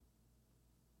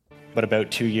But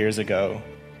about 2 years ago,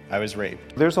 I was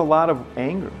raped. There's a lot of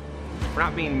anger. We're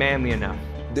not being manly enough.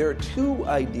 There are two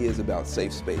ideas about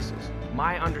safe spaces.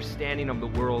 My understanding of the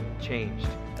world changed.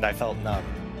 And I felt numb.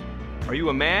 Are you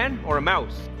a man or a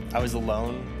mouse? I was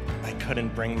alone. I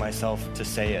couldn't bring myself to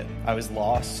say it. I was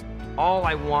lost. All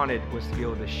I wanted was to be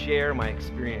able to share my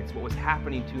experience, what was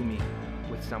happening to me,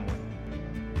 with someone.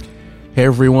 Hey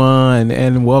everyone,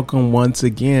 and welcome once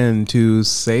again to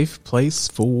Safe Place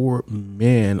for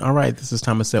Men. All right, this is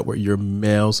Thomas Edward, your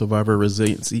male survivor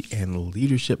resiliency and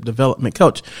leadership development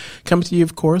coach, coming to you,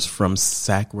 of course, from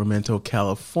Sacramento,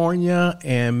 California.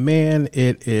 And man,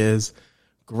 it is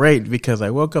great because I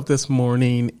woke up this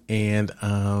morning and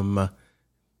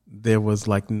there was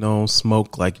like no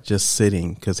smoke, like just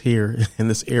sitting, because here in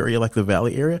this area, like the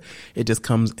valley area, it just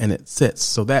comes and it sits.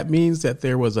 So that means that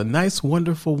there was a nice,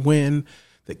 wonderful wind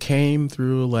that came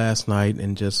through last night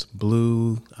and just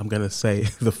blew, I'm going to say,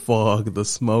 the fog, the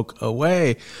smoke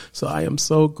away. So I am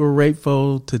so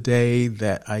grateful today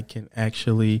that I can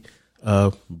actually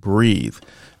breathe.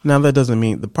 Now, that doesn't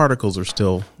mean the particles are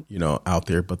still, out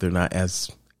there, but they're not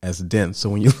as dense. So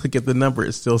when you look at the number,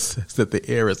 it still says that the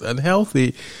air is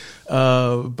unhealthy.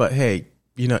 But hey,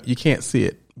 you can't see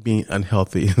it being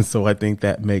unhealthy. And so I think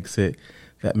that makes it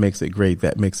great.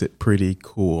 That makes it pretty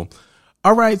cool.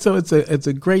 All right. So it's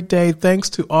a great day.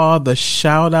 Thanks to all the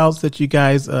shout outs that you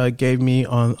guys gave me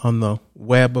on the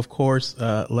web, of course,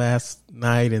 last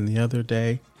night and the other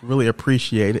day. Really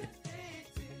appreciate it.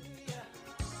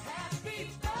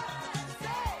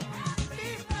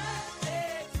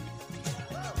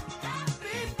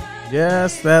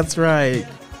 Yes, that's right.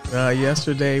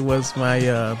 Yesterday was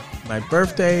my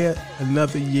birthday.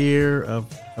 Another year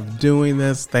of doing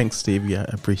this. Thanks, Stevie. I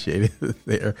appreciate it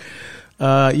there.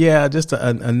 Just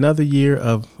another year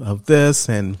of this,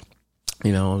 and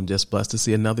I'm just blessed to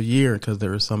see another year because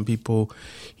there are some people,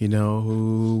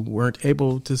 who weren't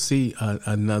able to see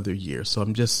another year. So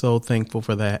I'm just so thankful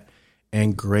for that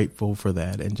and grateful for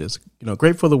that, and just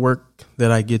grateful for the work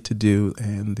that I get to do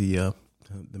and the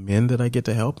men that I get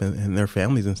to help and their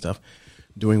families and stuff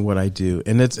doing what I do.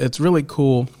 And it's really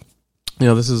cool.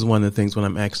 This is one of the things when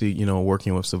I'm actually,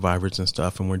 working with survivors and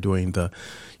stuff, and we're doing the,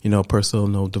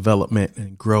 personal development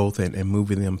and growth and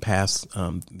moving them past,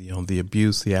 the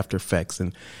abuse, the after effects,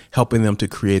 and helping them to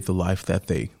create the life that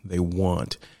they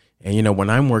want. And, when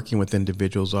I'm working with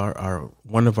individuals, our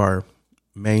one of our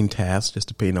main tasks, just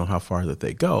depending on how far that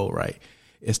they go, right,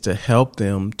 is to help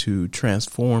them to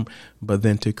transform, but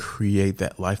then to create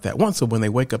that life that wants. So when they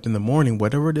wake up in the morning,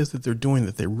 whatever it is that they're doing,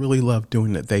 that they really love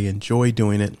doing, that they enjoy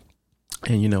doing it.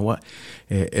 And you know what?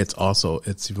 It's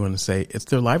you want to say, it's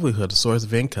their livelihood, a source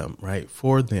of income, right,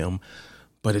 for them.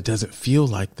 But it doesn't feel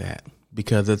like that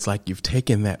because it's like you've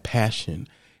taken that passion.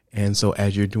 And so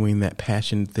as you're doing that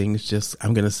passion, things just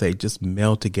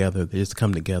meld together. They just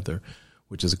come together,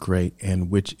 which is great and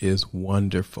which is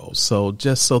wonderful. So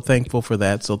just so thankful for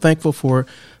that. So thankful for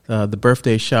the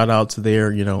birthday shout outs there,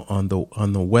 on the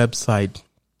website.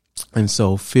 And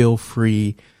so feel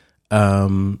free.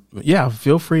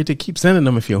 Feel free to keep sending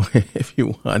them if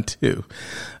you want to.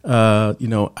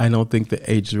 I don't think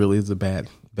the age really is a bad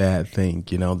thing.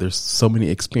 There's so many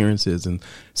experiences and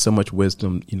so much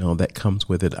wisdom, that comes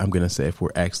with it. I'm going to say if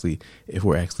we're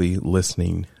actually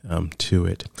listening, to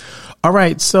it. All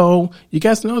right. So you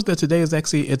guys know that today is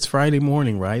it's Friday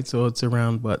morning, right? So it's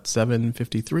around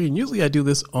 7:53. And usually I do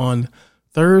this on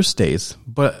Thursdays,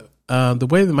 but, the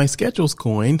way that my schedule's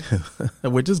going,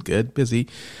 which is good, busy.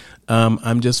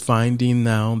 I'm just finding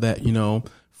now that,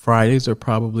 Fridays are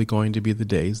probably going to be the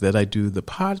days that I do the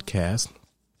podcast.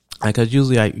 Because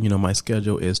usually my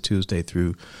schedule is Tuesday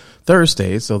through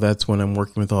Thursday. So that's when I'm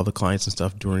working with all the clients and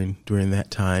stuff during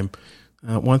that time.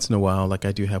 Once in a while, like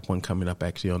I do have one coming up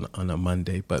actually on a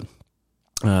Monday. But,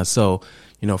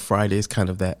 Friday is kind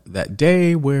of that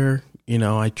day where,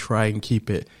 I try and keep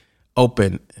it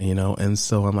open, and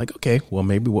so I'm like, okay, well,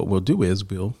 maybe what we'll do is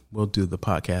we'll do the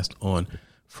podcast on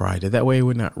Friday. That way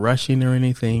we're not rushing or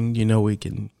anything, we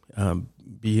can,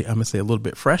 be, I'm going to say a little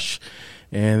bit fresh.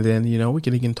 And then, we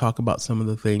can again talk about some of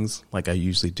the things like I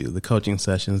usually do, the coaching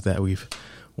sessions that we've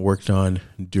worked on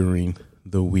during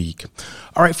the week.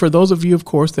 All right. For those of you, of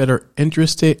course, that are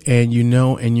interested and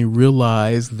and you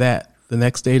realize that the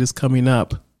next date is coming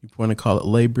up, you want to call it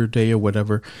Labor Day or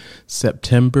whatever,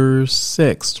 September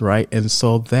 6th, right? And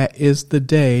so that is the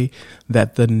day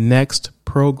that the next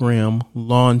program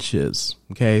launches.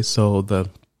 Okay. So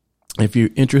if you're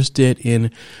interested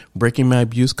in breaking my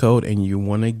abuse code and you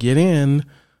want to get in,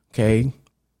 okay,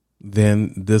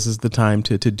 then this is the time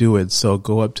to do it. So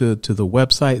go up to the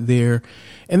website there,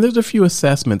 and there's a few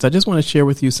assessments. I just want to share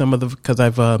with you some of because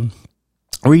I've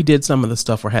redid some of the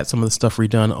stuff or had some of the stuff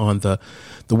redone on the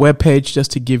webpage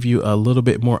just to give you a little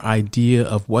bit more idea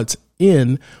of what's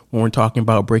in when we're talking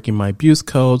about breaking my abuse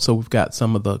code. So we've got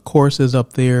some of the courses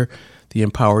up there: the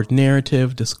empowered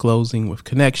narrative, disclosing with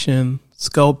connection,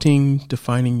 sculpting,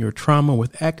 defining your trauma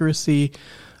with accuracy,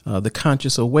 the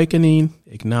conscious awakening,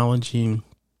 acknowledging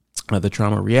the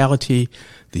trauma reality,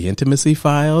 the intimacy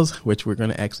files, which we're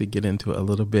going to actually get into a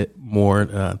little bit more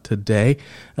today,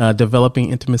 developing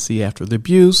intimacy after the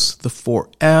abuse, the 4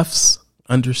 F's,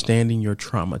 understanding your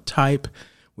trauma type.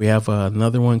 We have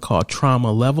another one called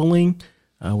trauma leveling,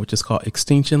 which is called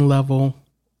extinction level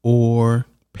or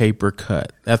paper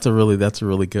cut. That's a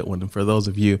really good one. And for those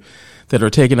of you that are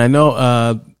taking, I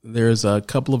know there's a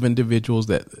couple of individuals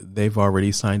that they've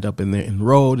already signed up and they're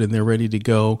enrolled and they're ready to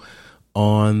go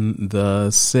on the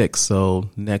 6th, so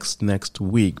next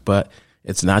week. But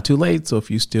it's not too late. So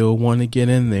if you still want to get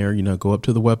in there, go up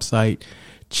to the website,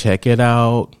 check it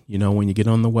out. When you get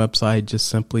on the website, just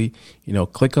simply,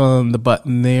 click on the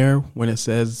button there when it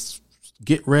says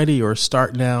get ready or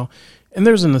start now. And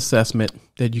there's an assessment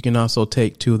that you can also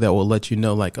take too that will let you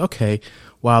know, like, okay,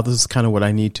 wow, this is kind of what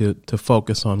I need to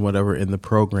focus on, whatever in the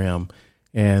program.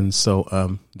 And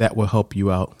so that will help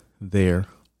you out there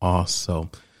also.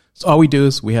 So all we do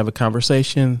is we have a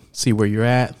conversation, see where you're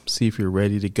at, see if you're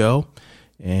ready to go,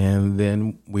 and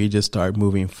then we just start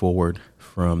moving forward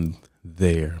from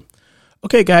there.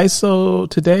 Okay, guys, so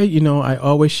today, I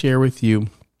always share with you,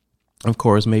 of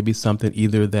course, maybe something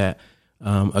either that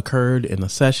occurred in a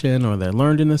session or that I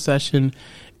learned in a session.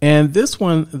 And this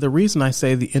one, the reason I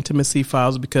say the intimacy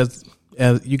files, because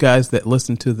as you guys that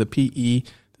listen to the PE,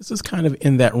 this is kind of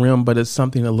in that realm, but it's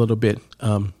something a little bit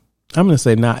I'm going to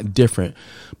say not different,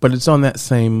 but it's on that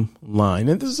same line.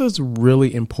 And this is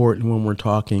really important when we're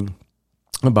talking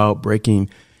about breaking,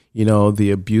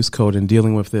 the abuse code and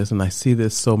dealing with this. And I see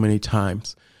this so many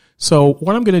times. So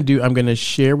what I'm going to do, I'm going to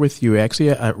share with you.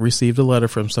 Actually, I received a letter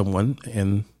from someone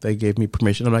and they gave me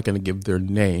permission. I'm not going to give their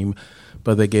name,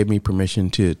 but they gave me permission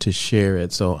to share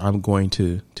it. So I'm going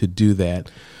to do that.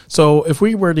 So if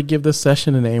we were to give this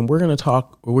session a name, we're going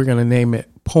to name it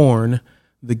Porn,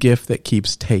 the Gift That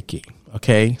Keeps Taking.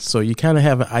 Okay. So you kind of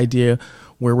have an idea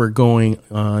where we're going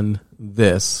on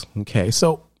this. Okay.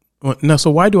 So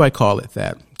why do I call it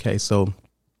that? Okay. So,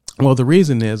 the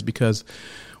reason is because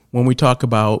when we talk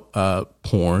about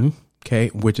porn, okay,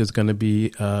 which is going to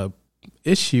be a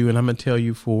issue, and I'm going to tell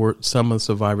you for some of the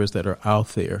survivors that are out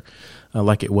there,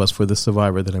 like it was for the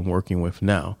survivor that I'm working with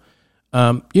now.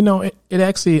 It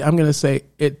actually, I'm going to say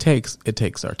it takes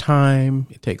our time,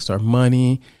 it takes our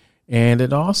money, and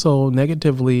it also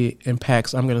negatively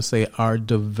impacts, I'm going to say, our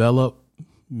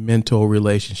developmental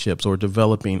relationships or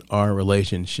developing our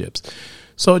relationships.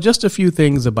 So just a few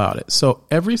things about it. So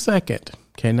every second,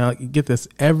 okay, now get this,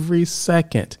 every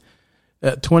second,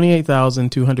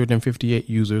 28,258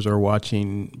 users are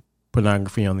watching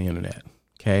pornography on the internet.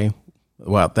 Okay.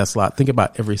 Wow, that's a lot. Think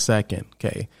about every second.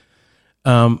 Okay.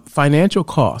 Financial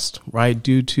cost, right,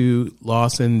 due to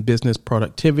loss in business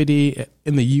productivity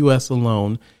in the U.S.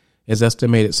 alone is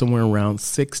estimated somewhere around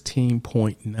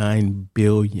 $16.9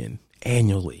 billion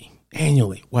annually.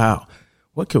 Wow.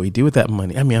 What can we do with that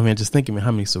money? I mean, just thinking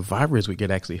how many survivors we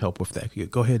could actually help with that. We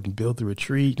could go ahead and build the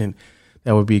retreat, and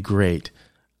that would be great.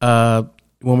 When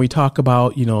we talk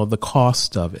about, the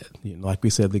cost of it, like we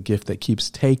said, the gift that keeps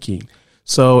taking.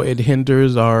 So it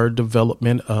hinders our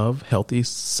development of healthy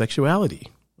sexuality.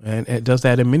 And it does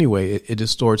that in many ways. It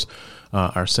distorts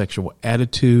our sexual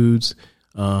attitudes.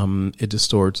 It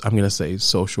distorts, I'm going to say,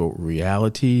 social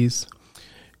realities.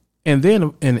 And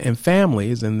then in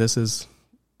families, and this is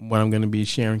what I'm going to be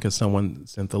sharing because someone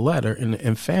sent the letter,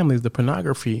 in families, the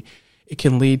pornography, it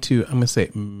can lead to, I'm going to say,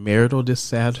 marital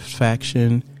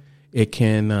dissatisfaction. It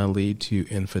can lead to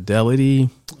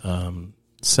infidelity,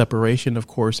 separation, of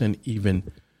course, and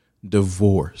even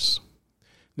divorce.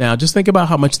 Now, just think about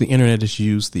how much the internet is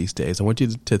used these days. I want you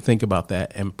to think about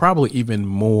that, and probably even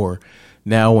more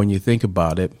now when you think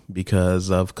about it because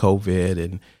of COVID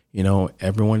and,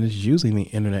 everyone is using the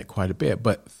internet quite a bit.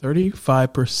 But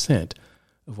 35%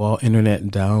 of all internet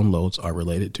downloads are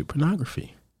related to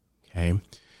pornography. Okay.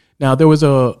 Now, there was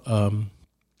a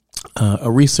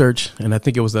research, and I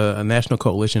think it was a National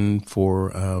Coalition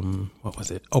for,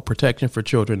 Protection for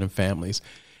Children and Families.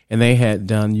 And they had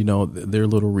done, their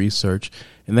little research,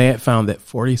 and they had found that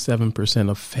 47%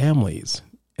 of families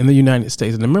in the United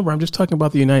States, and remember, I'm just talking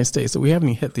about the United States, so we haven't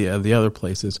hit the other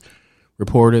places,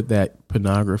 reported that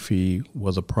pornography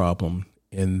was a problem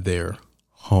in their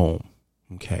home.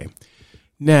 Okay.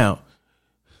 Now,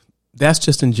 that's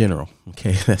just in general.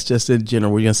 Okay. That's just in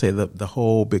general. We're going to say the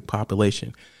whole big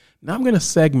population. Now I'm going to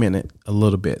segment it a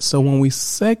little bit. So when we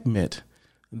segment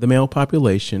the male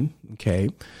population, okay,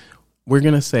 we're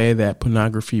going to say that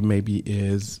pornography maybe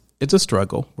it's a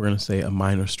struggle. We're going to say a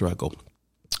minor struggle.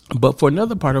 But for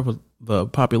another part of the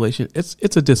population, it's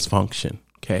a dysfunction,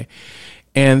 okay?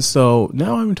 And so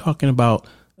now I'm talking about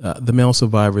the male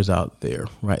survivors out there,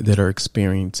 right, that are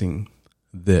experiencing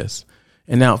this.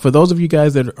 And now for those of you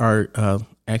guys that are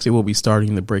actually will be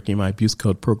starting the Breaking My Abuse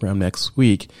Code program next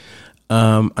week,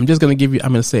 I'm just going to give you,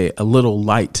 I'm going to say a little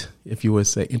light, if you would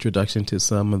say, introduction to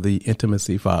some of the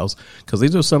intimacy files, because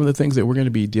these are some of the things that we're going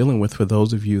to be dealing with for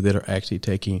those of you that are actually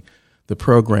taking the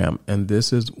program. And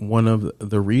this is one of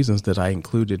the reasons that I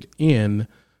included in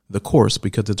the course,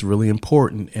 because it's really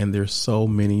important. And there's so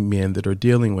many men that are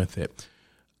dealing with it.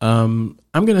 I'm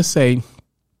going to say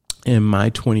in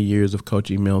my 20 years of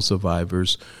coaching male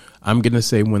survivors, I'm going to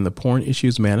say when the porn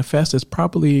issues manifest, it's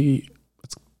probably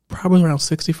around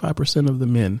 65% of the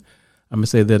men I'm going to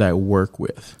say that I work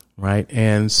with. Right.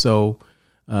 And so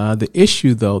the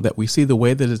issue, though, that we see the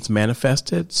way that it's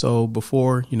manifested. So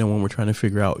before, when we're trying to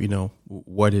figure out,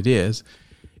 what it is,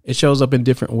 it shows up in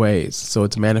different ways. So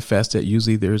it's manifested.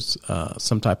 Usually there's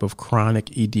some type of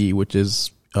chronic ED, which is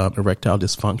erectile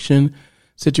dysfunction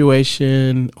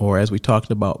situation. Or as we talked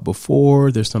about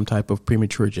before, there's some type of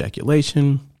premature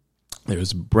ejaculation.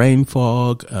 There's brain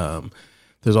fog.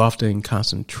 There's often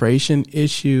concentration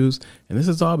issues. And this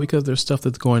is all because there's stuff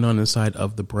that's going on inside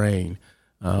of the brain.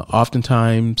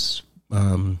 Oftentimes,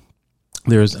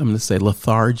 there's, I'm going to say,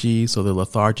 lethargy. So they're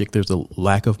lethargic. There's a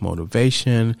lack of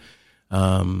motivation.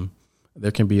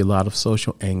 There can be a lot of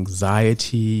social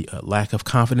anxiety, a lack of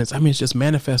confidence. I mean, it's just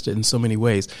manifested in so many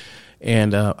ways.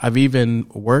 And I've even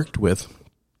worked with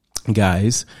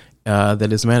guys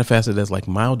that is manifested as like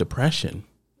mild depression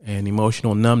and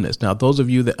emotional numbness. Now, those of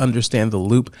you that understand the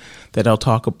loop that I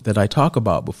talk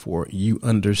about before, you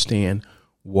understand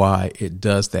why it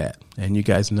does that. And you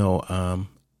guys know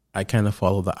I kind of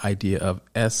follow the idea of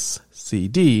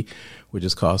SCD, which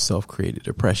is called self-created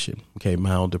depression, okay,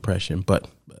 mild depression. But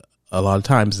a lot of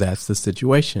times that's the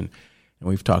situation. And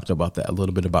we've talked about that a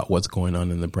little bit, about what's going on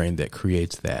in the brain that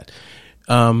creates that.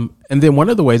 And then one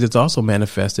of the ways it's also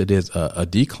manifested is a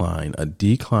decline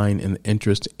in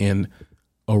interest in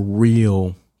a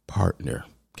real partner.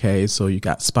 Okay, so you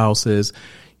got spouses.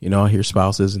 I hear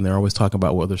spouses and they're always talking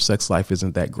about, well, their sex life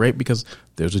isn't that great because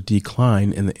there's a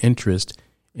decline in the interest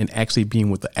in actually being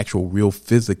with the actual real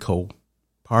physical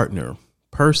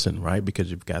person, right?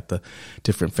 Because you've got the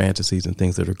different fantasies and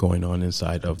things that are going on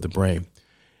inside of the brain.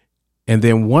 And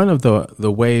then one of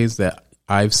the ways that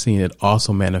I've seen it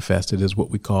also manifested is what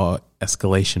we call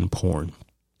escalation porn.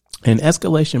 And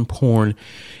escalation porn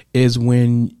is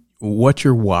when what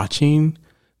you're watching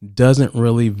doesn't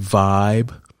really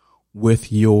vibe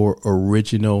with your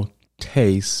original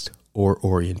taste or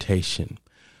orientation.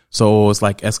 So it's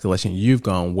like escalation. You've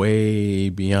gone way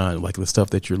beyond like the stuff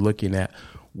that you're looking at,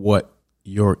 what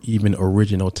your even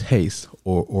original tastes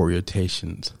or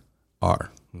orientations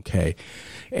are. Okay.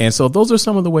 And so those are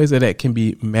some of the ways that can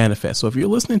be manifest. So if you're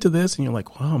listening to this and you're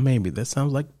like, wow, maybe that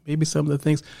sounds like maybe some of the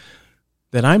things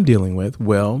that I'm dealing with.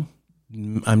 Well,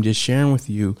 I'm just sharing with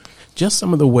you just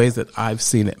some of the ways that I've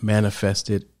seen it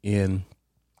manifested in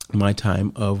my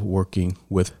time of working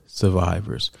with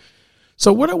survivors.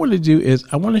 So what I want to do is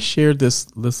I want to share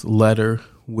this letter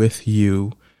with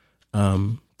you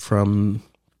from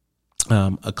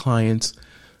a client's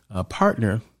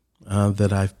partner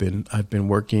that I've been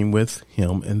working with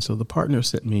him, and so the partner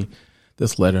sent me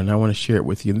this letter, and I want to share it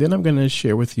with you. And then I'm going to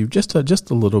share with you just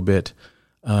a little bit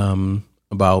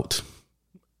about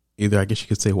either, I guess you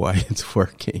could say, why it's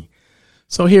working.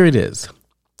 So here it is.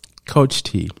 Coach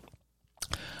T,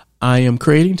 I am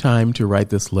creating time to write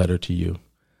this letter to you.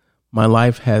 My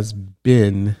life has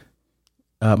been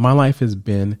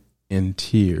in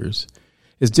tears.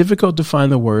 It's difficult to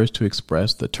find the words to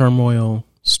express the turmoil,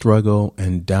 struggle,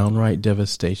 and downright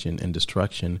devastation and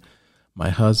destruction my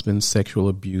husband's sexual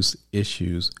abuse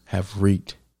issues have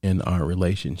wreaked in our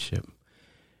relationship.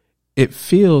 It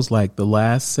feels like the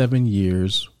last 7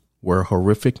 years were a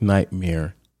horrific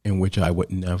nightmare in which I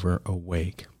would never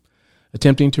awake.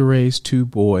 Attempting to raise 2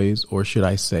 boys, or should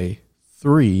I say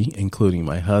 3, including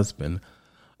my husband,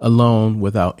 alone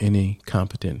without any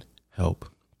competent help.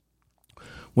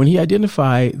 When he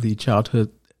identified the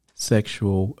childhood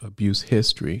sexual abuse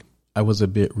history, I was a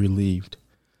bit relieved.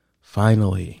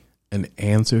 Finally, an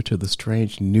answer to the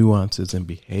strange nuances in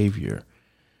behavior,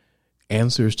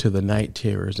 answers to the night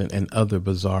terrors and other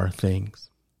bizarre things.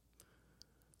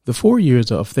 The 4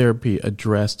 years of therapy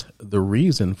addressed the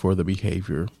reason for the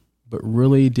behavior, but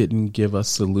really didn't give us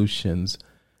solutions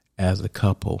as a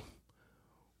couple.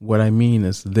 What I mean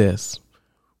is this.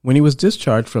 When he was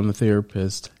discharged from the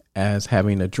therapist as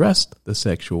having addressed the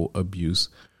sexual abuse,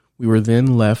 we were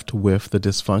then left with the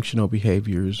dysfunctional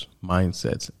behaviors,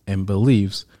 mindsets, and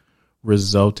beliefs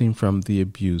resulting from the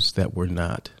abuse that were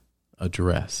not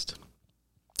addressed.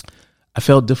 I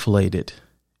felt deflated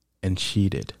and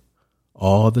cheated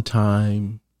all the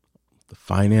time. The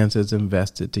finances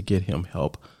invested to get him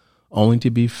help, only to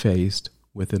be faced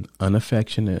with an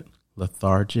unaffectionate,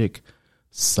 lethargic,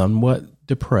 somewhat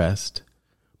depressed,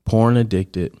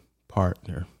 porn-addicted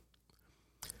partner.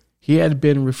 He had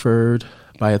been referred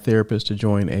by a therapist to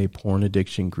join a porn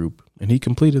addiction group, and he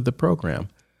completed the program.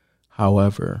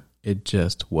 However, it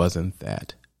just wasn't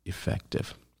that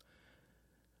effective.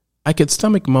 I could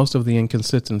stomach most of the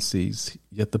inconsistencies,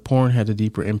 yet the porn had a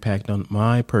deeper impact on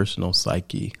my personal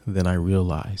psyche than I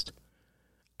realized.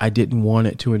 I didn't want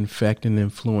it to infect and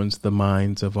influence the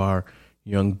minds of our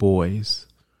young boys,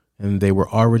 and they were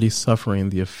already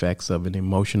suffering the effects of an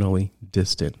emotionally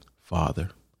distant father.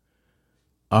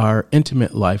 Our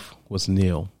intimate life was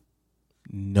nil.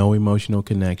 No emotional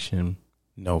connection,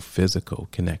 no physical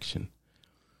connection.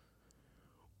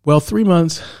 Well, 3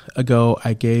 months ago,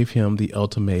 I gave him the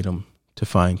ultimatum to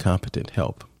find competent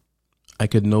help. I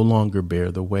could no longer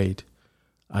bear the weight.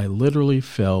 I literally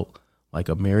felt like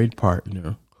a married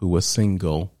partner who was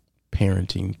single,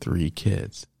 parenting 3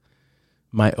 kids.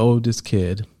 My oldest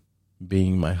kid,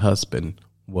 being my husband,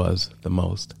 was the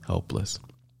most helpless.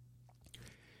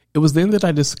 It was then that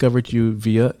I discovered you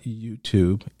via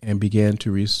YouTube and began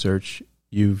to research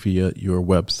you via your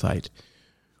website.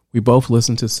 We both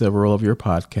listened to several of your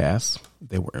podcasts.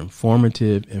 They were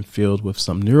informative and filled with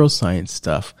some neuroscience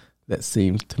stuff that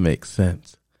seemed to make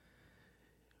sense.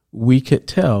 We could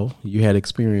tell you had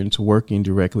experience working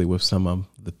directly with some of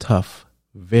the tough,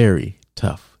 very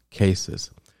tough cases.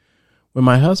 When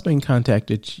my husband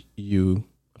contacted you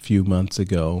a few months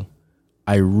ago,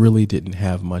 I really didn't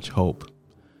have much hope.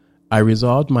 I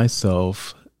resolved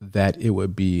myself that it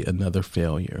would be another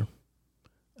failure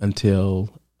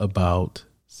until about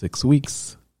 6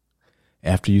 weeks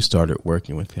after you started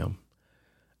working with him.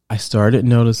 I started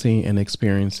noticing and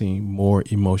experiencing more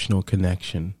emotional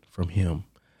connection from him.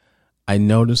 I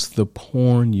noticed the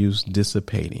porn use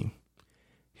dissipating,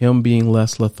 him being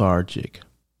less lethargic,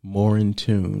 more in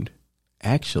tune,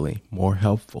 actually more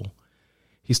helpful.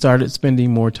 He started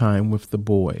spending more time with the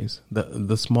boys.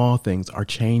 The small things are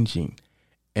changing,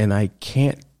 and I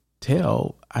can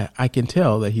tell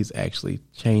that he's actually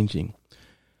changing.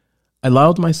 I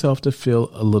allowed myself to feel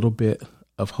a little bit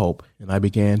of hope, and I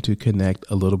began to connect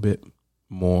a little bit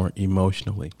more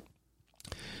emotionally.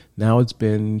 Now it's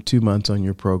been 2 months on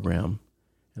your program,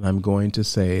 and I'm going to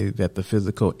say that the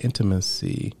physical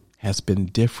intimacy has been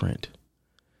different.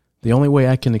 The only way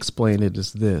I can explain it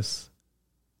is this.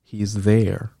 He's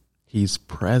there. He's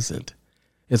present.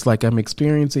 It's like I'm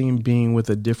experiencing being with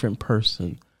a different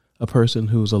person, a person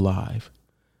who's alive.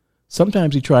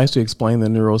 Sometimes he tries to explain the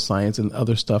neuroscience and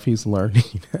other stuff he's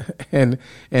learning and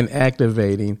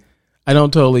activating. I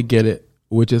don't totally get it,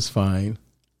 which is fine.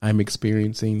 I'm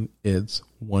experiencing its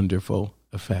wonderful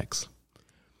effects.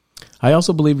 I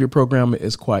also believe your program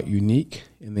is quite unique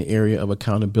in the area of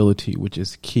accountability, which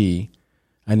is key.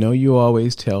 I know you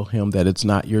always tell him that it's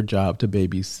not your job to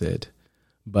babysit,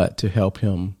 but to help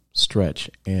him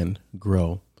stretch and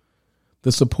grow.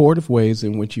 The supportive ways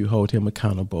in which you hold him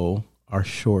accountable are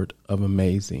short of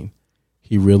amazing.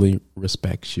 He really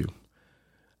respects you.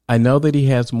 I know that he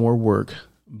has more work,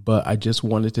 but I just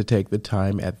wanted to take the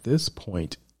time at this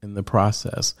point in the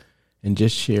process and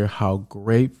just share how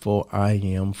grateful I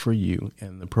am for you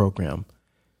and the program.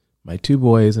 My 2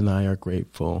 boys and I are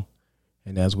grateful,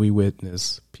 and as we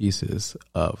witness pieces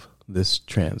of this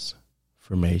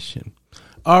transformation.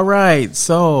 All right,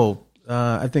 so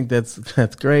I think that's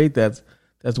great. That's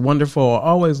wonderful. I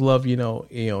always love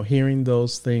hearing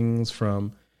those things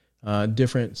from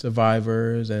different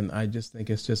survivors, and I just think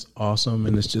it's just awesome,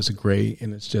 and it's just great,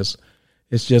 and it's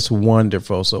just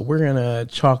wonderful. So we're gonna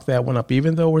chalk that one up,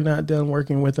 even though we're not done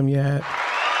working with them yet.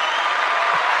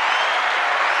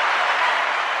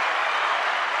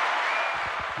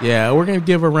 Yeah, we're going to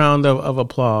give a round of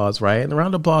applause, right? And the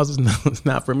round of applause is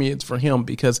not for me, it's for him,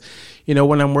 because,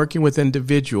 when I'm working with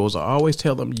individuals, I always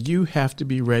tell them, you have to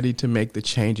be ready to make the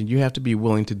change, and you have to be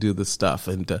willing to do the stuff.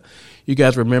 And you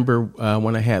guys remember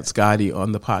when I had Scotty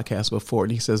on the podcast before,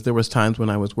 and he says there was times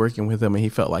when I was working with him and he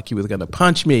felt like he was going to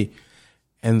punch me.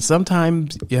 And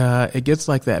sometimes it gets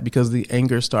like that because the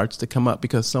anger starts to come up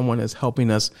because someone is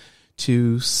helping us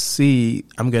to see,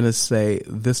 I'm going to say,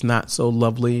 this not so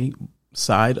lovely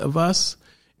side of us,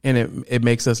 and it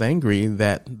makes us angry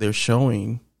that they're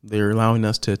showing They're allowing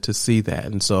us to see that.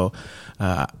 And so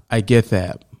I get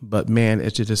that. But man,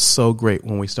 it's just so great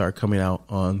when we start coming out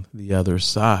on the other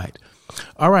side.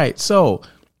 All right. So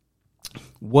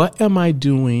what am I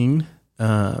doing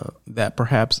that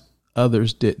perhaps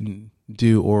others didn't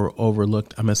do or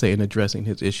overlooked? I'm going to say in addressing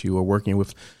his issue or working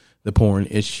with the porn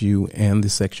issue and the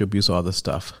sexual abuse, all the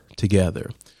stuff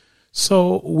together.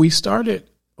 So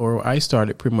I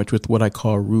started pretty much with what I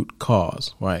call root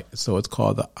cause, right? So it's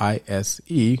called the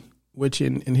ISE, which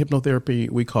in hypnotherapy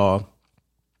we call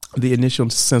the initial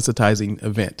sensitizing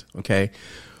event, okay?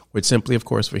 Which simply, of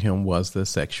course, for him was the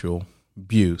sexual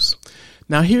abuse.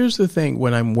 Now, here's the thing.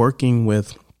 When I'm working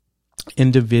with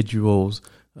individuals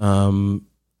in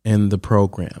the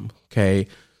program, okay?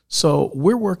 So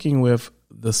we're working with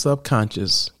the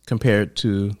subconscious compared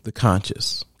to the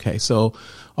conscious, okay? So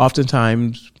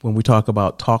oftentimes when we talk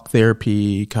about talk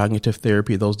therapy, cognitive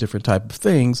therapy, those different type of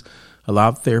things, a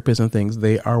lot of therapists and things,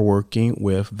 they are working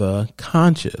with the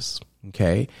conscious,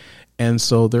 okay? And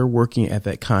so they're working at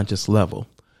that conscious level.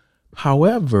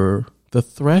 However, the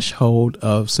threshold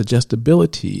of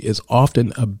suggestibility is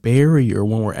often a barrier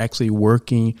when we're actually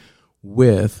working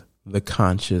with the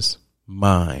conscious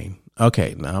mind.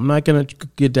 Okay, now I'm not going to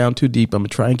get down too deep. I'm going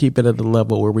to try and keep it at a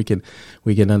level where we can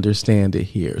understand it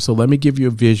here. So let me give you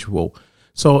a visual.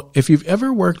 So if you've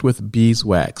ever worked with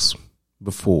beeswax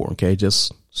before, okay,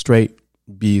 just straight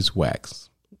beeswax,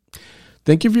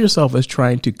 think of yourself as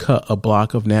trying to cut a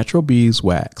block of natural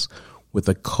beeswax with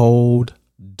a cold,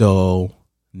 dull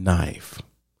knife.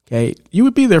 Okay, you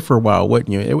would be there for a while, wouldn't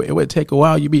you? It would take a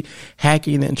while. You'd be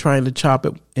hacking and trying to chop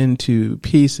it into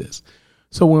pieces.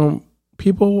 So when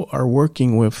people are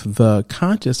working with the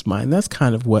conscious mind, that's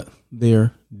kind of what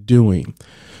they're doing.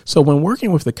 So when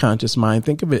working with the conscious mind,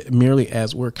 think of it merely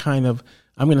as we're kind of,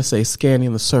 I'm going to say,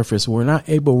 scanning the surface. We're not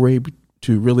able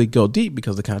to really go deep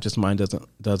because the conscious mind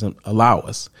doesn't allow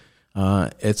us.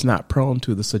 It's not prone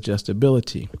to the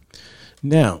suggestibility.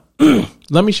 Now,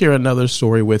 let me share another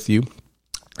story with you.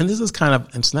 And this is kind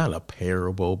of, it's not a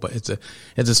parable, but it's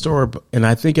a story, and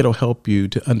I think it'll help you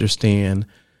to understand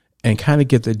and kind of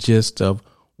get the gist of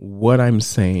what I'm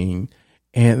saying,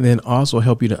 and then also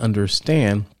help you to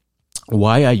understand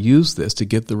why I use this to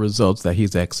get the results that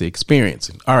he's actually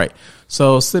experiencing. All right.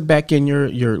 So sit back in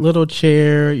your little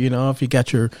chair, if you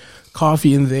got your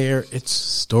coffee in there, it's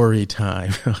story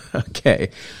time.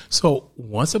 Okay. So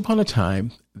once upon a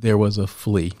time, there was a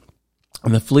flea,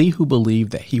 and the flea who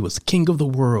believed that he was king of the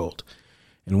world.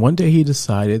 And one day he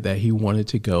decided that he wanted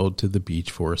to go to the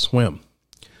beach for a swim.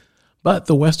 But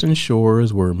the western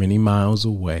shores were many miles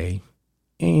away,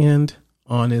 and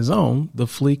on his own, the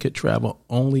flea could travel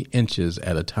only inches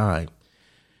at a time.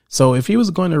 So if he was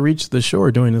going to reach the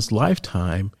shore during his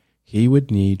lifetime, he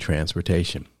would need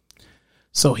transportation.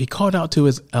 So he called out to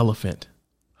his elephant.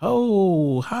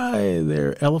 "Oh, hi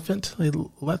there, elephant.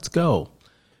 Let's go."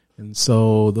 And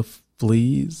so the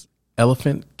flea's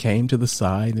elephant came to the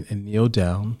side and kneeled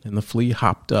down, and the flea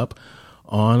hopped up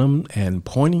on him, and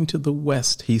pointing to the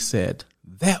west, he said,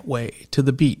 "That way, to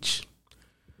the beach."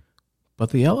 But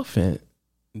the elephant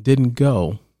didn't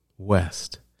go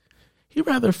west. He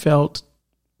rather felt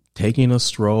taking a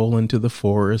stroll into the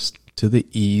forest to the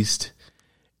east,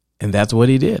 and that's what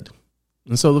he did.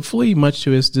 And so the flea, much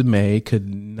to his dismay, could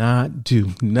not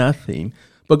do nothing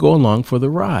but go along for the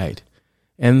ride,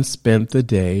 and spent the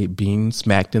day being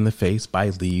smacked in the face by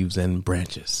leaves and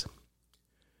branches.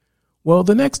 Well,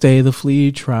 the next day, the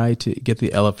flea tried to get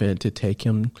the elephant to take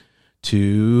him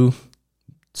to the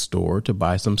store to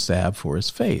buy some salve for his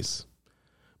face.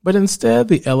 But instead,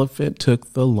 the elephant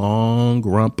took the long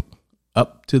rump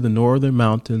up to the northern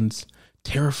mountains,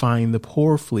 terrifying the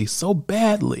poor flea so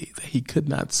badly that he could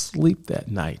not sleep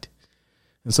that night.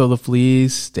 And so the flea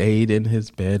stayed in his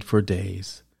bed for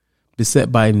days,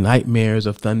 beset by nightmares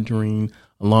of thundering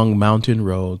along mountain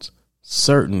roads,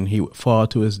 certain he would fall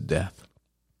to his death.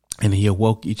 And he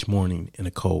awoke each morning in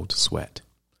a cold sweat.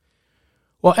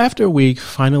 Well, after a week,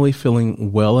 finally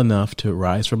feeling well enough to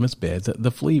rise from his bed,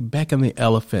 the flea beckoned the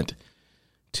elephant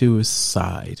to his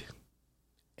side.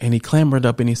 And he clambered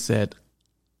up and he said,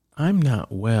 "I'm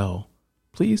not well.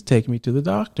 Please take me to the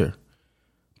doctor."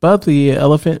 But the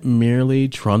elephant merely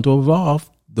trundled off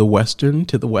to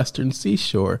the western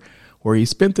seashore, where he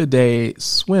spent the day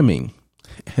swimming,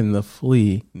 and the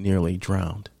flea nearly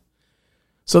drowned.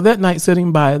 So that night,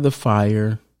 sitting by the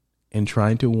fire and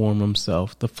trying to warm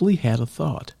himself, the flea had a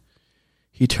thought.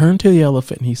 He turned to the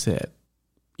elephant and he said,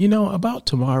 "About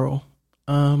tomorrow,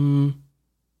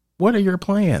 what are your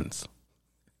plans?"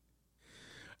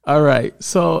 All right.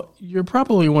 So you're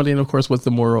probably wondering, of course, what's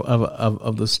the moral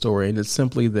of the story. And it's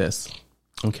simply this.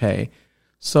 Okay.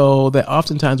 So that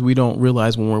oftentimes we don't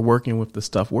realize when we're working with the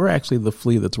stuff, we're actually the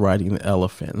flea that's riding the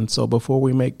elephant. And so before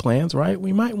we make plans, right,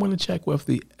 we might want to check with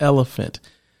the elephant.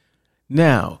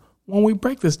 Now, when we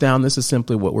break this down, this is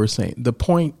simply what we're saying. The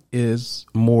point is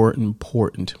more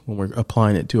important when we're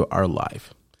applying it to our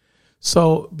life.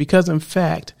 So because in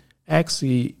fact,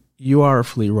 actually, you are a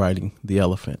flea riding the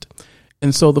elephant.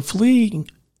 And so the flea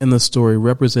in the story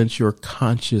represents your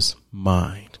conscious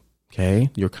mind,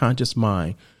 okay? Your conscious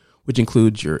mind, which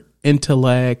includes your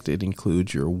intellect, it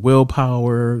includes your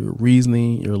willpower, your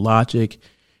reasoning, your logic,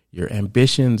 your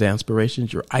ambitions,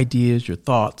 aspirations, your ideas, your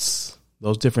thoughts,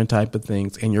 those different type of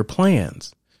things, and your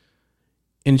plans.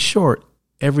 In short,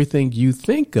 everything you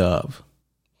think of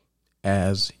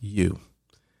as you.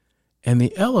 And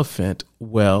the elephant,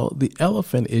 well, the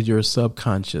elephant is your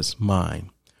subconscious mind.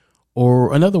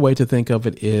 Or another way to think of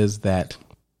it is that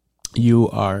you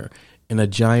are in a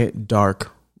giant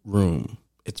dark room.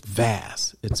 It's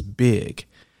vast, it's big.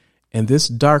 And this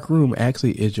dark room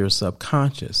actually is your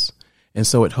subconscious. And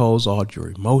so it holds all your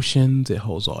emotions, it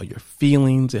holds all your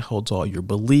feelings, it holds all your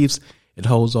beliefs, it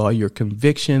holds all your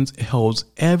convictions, it holds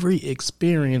every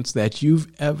experience that you've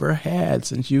ever had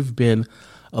since you've been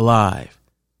alive.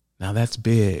 Now that's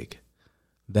big.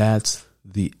 That's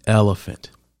the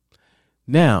elephant.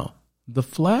 Now, the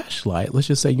flashlight, let's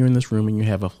just say you're in this room and you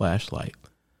have a flashlight.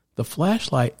 The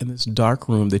flashlight in this dark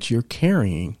room that you're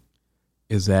carrying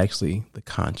is actually the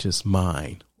conscious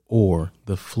mind or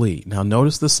the flea. Now,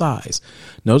 notice the size.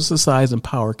 Notice the size and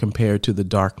power compared to the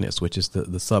darkness, which is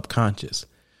the subconscious.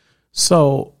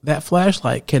 So that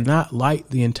flashlight cannot light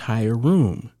the entire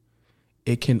room.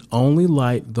 It can only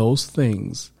light those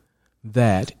things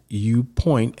that you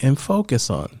point and focus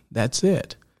on. That's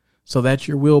it. So that's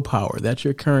your willpower. That's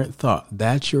your current thought.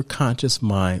 That's your conscious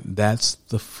mind. That's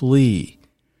the flea.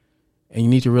 And you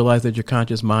need to realize that your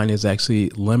conscious mind is actually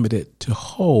limited to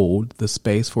hold the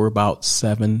space for about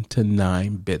 7 to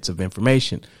 9 bits of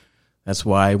information. That's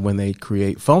why when they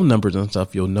create phone numbers and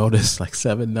stuff, you'll notice like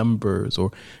 7 numbers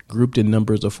or grouped in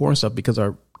numbers of 4 and stuff, because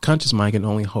our conscious mind can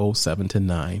only hold 7 to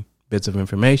 9 bits of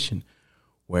information.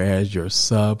 Whereas your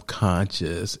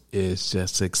subconscious is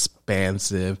just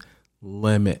expansive,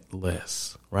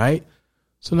 limitless, right?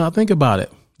 So now think about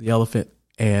it, the elephant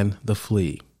and the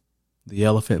flea. The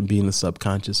elephant being the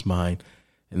subconscious mind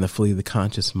and the flea, the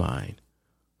conscious mind.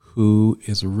 Who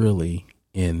is really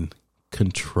in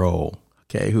control?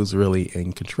 Okay, who's really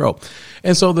in control?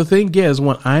 And so the thing is,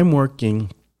 when I'm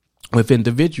working with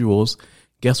individuals,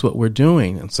 guess what we're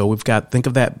doing? And so we've got, think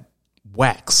of that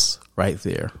wax right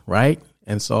there, right?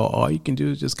 And so all you can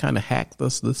do is just kind of hack the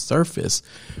surface,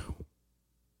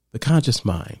 the conscious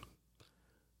mind.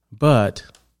 But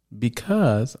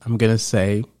because I'm going to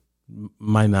say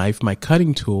my knife, my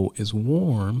cutting tool is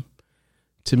warm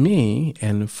to me,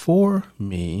 and for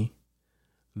me,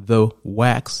 the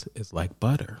wax is like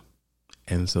butter.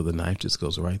 And so the knife just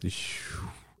goes right through,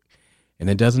 and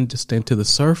it doesn't just stand to the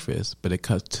surface, but it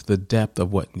cuts to the depth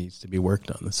of what needs to be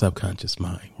worked on, the subconscious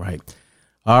mind, right?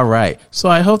 All right. So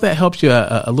I hope that helps you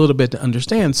a little bit to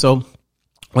understand. So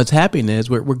what's happening is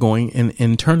we're going in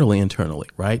internally,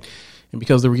 right? And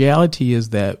because the reality is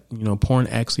that, porn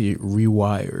actually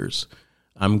rewires,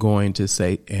 I'm going to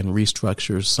say, and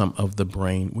restructures some of the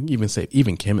brain. We can even say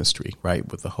even chemistry,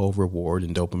 right? With the whole reward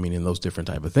and dopamine and those different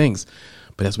type of things.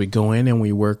 But as we go in and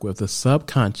we work with the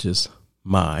subconscious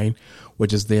mind,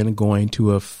 which is then going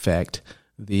to affect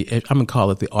I'm going to call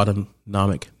it the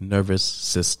autonomic nervous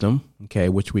system, okay,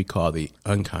 which we call the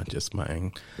unconscious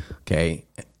mind, okay?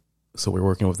 So we're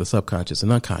working with the subconscious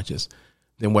and unconscious.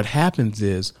 Then what happens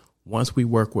is once we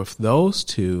work with those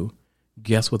two,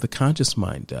 guess what the conscious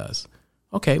mind does?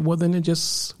 Okay, well, then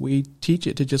we teach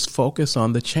it to just focus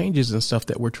on the changes and stuff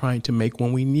that we're trying to make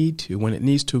when we need to, when it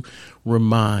needs to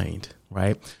remind,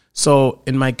 right? So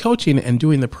in my coaching and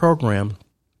doing the program,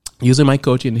 using my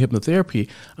coaching and hypnotherapy,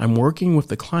 I'm working with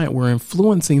the client. We're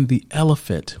influencing the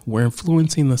elephant. We're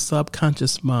influencing the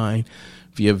subconscious mind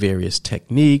via various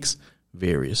techniques,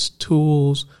 various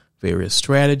tools, various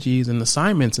strategies and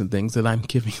assignments and things that I'm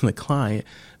giving the client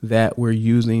that we're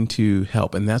using to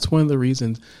help. And that's one of the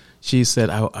reasons she said,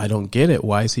 I don't get it.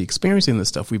 Why is he experiencing this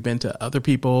stuff? We've been to other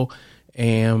people,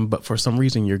 but for some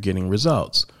reason you're getting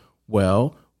results.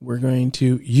 Well, we're going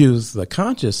to use the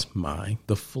conscious mind,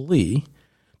 the flea,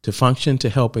 to function to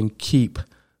help and keep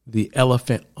the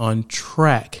elephant on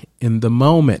track in the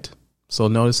moment. So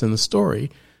notice in the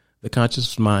story, the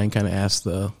conscious mind kind of asks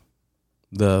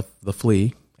the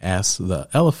flea, asks the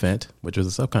elephant, which was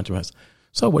the subconscious mind,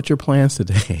 so what's your plans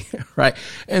today? Right.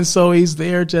 And so he's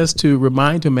there just to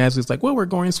remind him as he's like, well, we're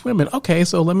going swimming. Okay.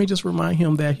 So let me just remind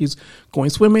him that he's going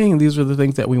swimming. And these are the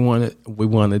things that we want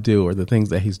to do, or the things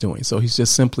that he's doing. So he's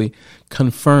just simply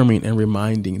confirming and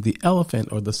reminding the elephant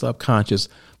or the subconscious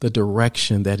the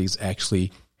direction that he's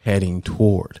actually heading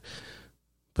toward.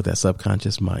 But that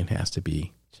subconscious mind has to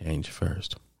be changed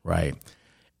first. Right.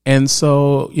 And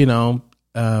so,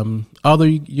 although,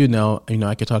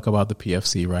 I could talk about the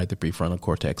PFC, right? The prefrontal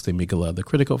cortex, the amygdala, the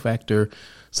critical factor,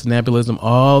 synaptism,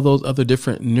 all those other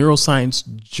different neuroscience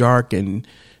jargon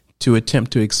to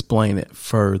attempt to explain it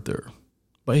further.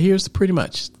 But here's pretty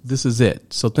much, this is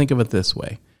it. So think of it this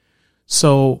way.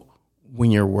 So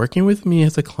when you're working with me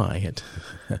as a client,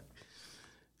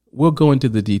 we'll go into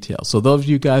the details. So those of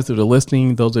you guys that are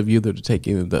listening, those of you that are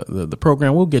taking the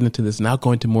program, we'll get into this and I'll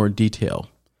go into more detail.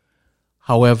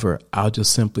 However, I'll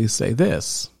just simply say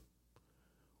this.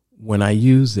 When I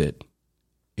use it,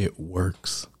 it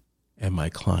works and my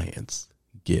clients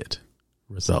get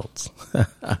results.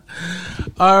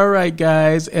 All right,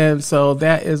 guys. And so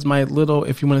that is my little,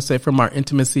 if you want to say, from our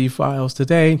intimacy files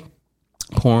today,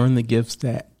 pouring the gifts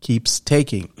that keeps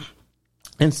taking.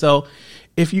 And so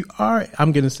if you are,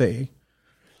 I'm going to say,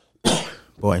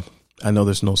 boy, I know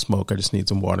there's no smoke. I just need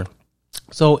some water.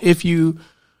 So if you're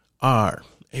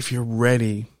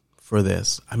ready for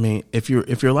this, I mean, if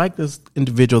you're like this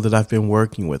individual that I've been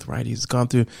working with, right? He's gone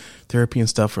through therapy and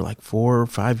stuff for like 4 or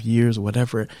 5 years or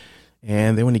whatever.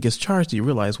 And then when he gets charged, you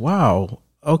realize, wow,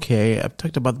 okay, I've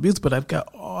talked about the abuse, but I've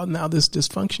got now this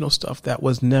dysfunctional stuff that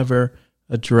was never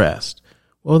addressed.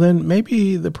 Well, then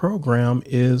maybe the program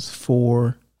is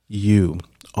for you.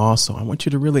 Also, I want you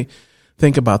to really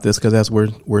think about this, because as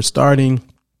we're starting,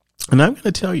 and I'm going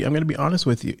to tell you, I'm going to be honest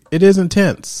with you, it is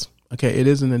intense. Okay, it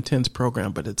is an intense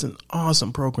program, but it's an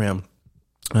awesome program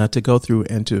to go through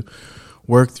and to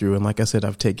work through. And like I said,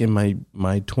 I've taken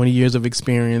my 20 years of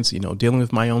experience, dealing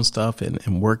with my own stuff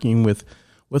and working with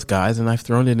guys, and I've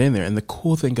thrown it in there. And the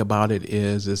cool thing about it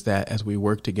is that as we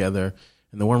work together,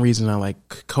 and the one reason I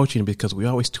like coaching, because we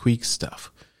always tweak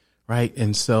stuff, right?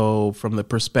 And so from the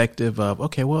perspective of,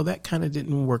 okay, well, that kind of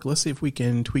didn't work. Let's see if we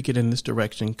can tweak it in this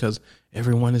direction, because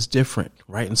everyone is different,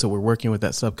 right? And so we're working with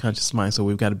that subconscious mind. So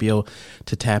we've got to be able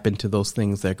to tap into those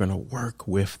things that are going to work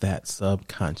with that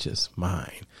subconscious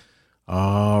mind.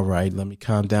 All right, let me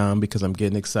calm down, because I'm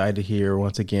getting excited here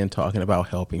once again, talking about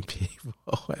helping people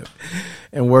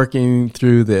and working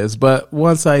through this. But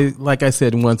like I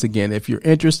said, once again, if you're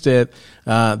interested,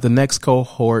 the next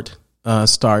cohort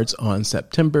starts on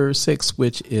September 6th,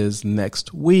 which is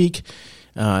next week.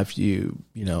 If you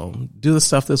do the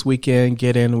stuff this weekend,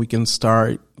 get in, we can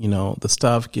start, the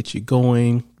stuff, get you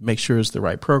going, make sure it's the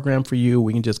right program for you.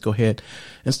 We can just go ahead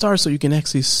and start, so you can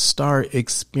actually start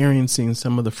experiencing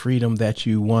some of the freedom that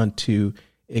you want to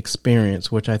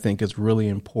experience, which I think is really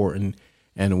important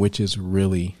and which is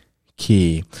really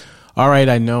key. All right.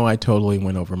 I know I totally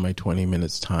went over my 20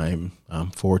 minutes time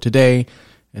for today.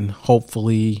 And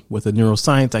hopefully with the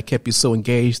neuroscience, I kept you so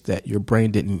engaged that your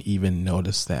brain didn't even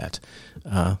notice that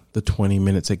the 20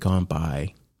 minutes had gone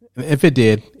by. And if it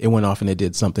did, it went off and it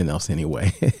did something else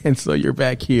anyway. And so you're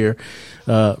back here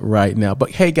right now.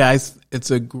 But hey, guys,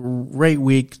 it's a great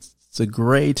week. It's a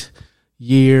great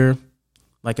year.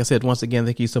 Like I said, once again,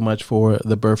 thank you so much for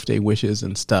the birthday wishes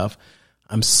and stuff.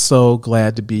 I'm so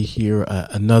glad to be here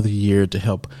another year to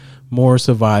help more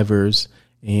survivors.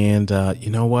 And you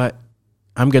know what?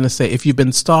 I'm going to say, if you've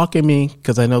been stalking me,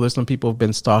 because I know there's some people who've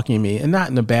been stalking me, and not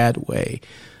in a bad way,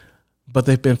 but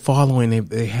they've been following,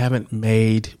 they haven't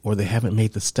made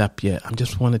the step yet. I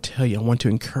just want to tell you, I want to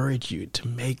encourage you to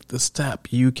make the step.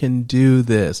 You can do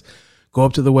this. Go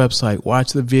up to the website,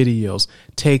 watch the videos,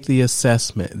 take the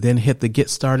assessment, then hit the Get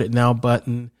Started Now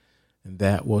button, and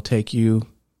that will take you.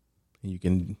 You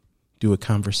can do a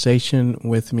conversation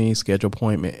with me, schedule an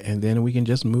appointment, and then we can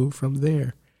just move from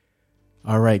there.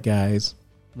 All right, guys.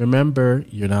 Remember,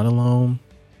 you're not alone.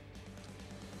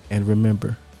 And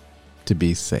remember to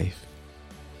be safe.